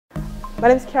My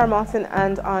name is Kiara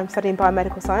and I'm studying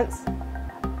Biomedical Science.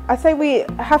 I'd say we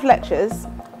have lectures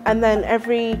and then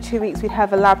every 2 weeks we'd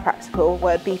have a lab practical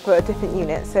where it'd be for a different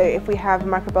unit. So if we have a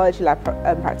microbiology lab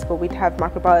practical, we'd have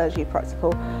microbiology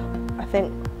practical, I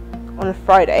think, on a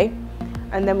Friday.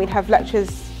 And then we'd have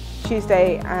lectures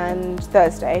Tuesday and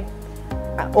Thursday.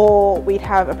 Or we'd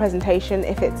have a presentation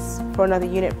if it's for another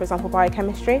unit, for example,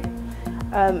 biochemistry.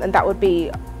 And that would be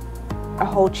a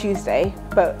whole Tuesday.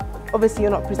 But obviously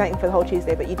you're not presenting for the whole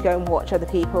Tuesday, but you'd go and watch other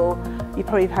people. You'd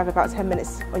probably have about 10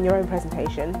 minutes on your own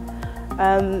presentation.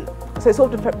 So it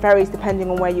sort of varies depending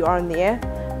on where you are in the year.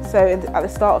 So at the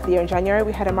start of the year in January,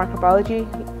 we had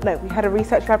a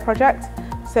research lab project.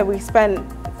 So we spent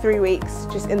 3 weeks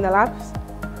just in the labs.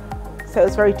 So it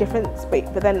was very different,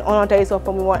 but then on our days off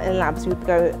when we weren't in labs, we would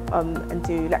go and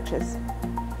do lectures.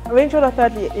 I really enjoyed our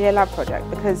third year lab project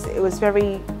because it was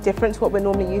very different to what we're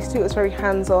normally used to. It was very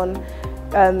hands-on.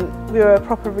 We were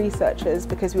proper researchers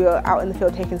because we were out in the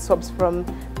field taking swabs from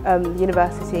the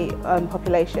university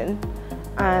population,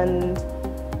 and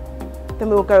then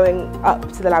we were going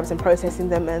up to the labs and processing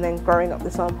them and then growing up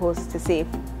the samples to see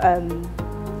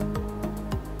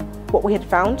what we had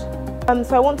found.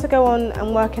 So I want to go on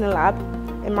and work in a lab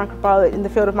in the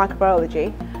field of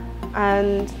microbiology,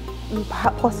 and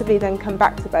possibly then come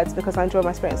back to Beds because I enjoy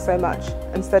my experience so much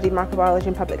and study microbiology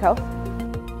and public health.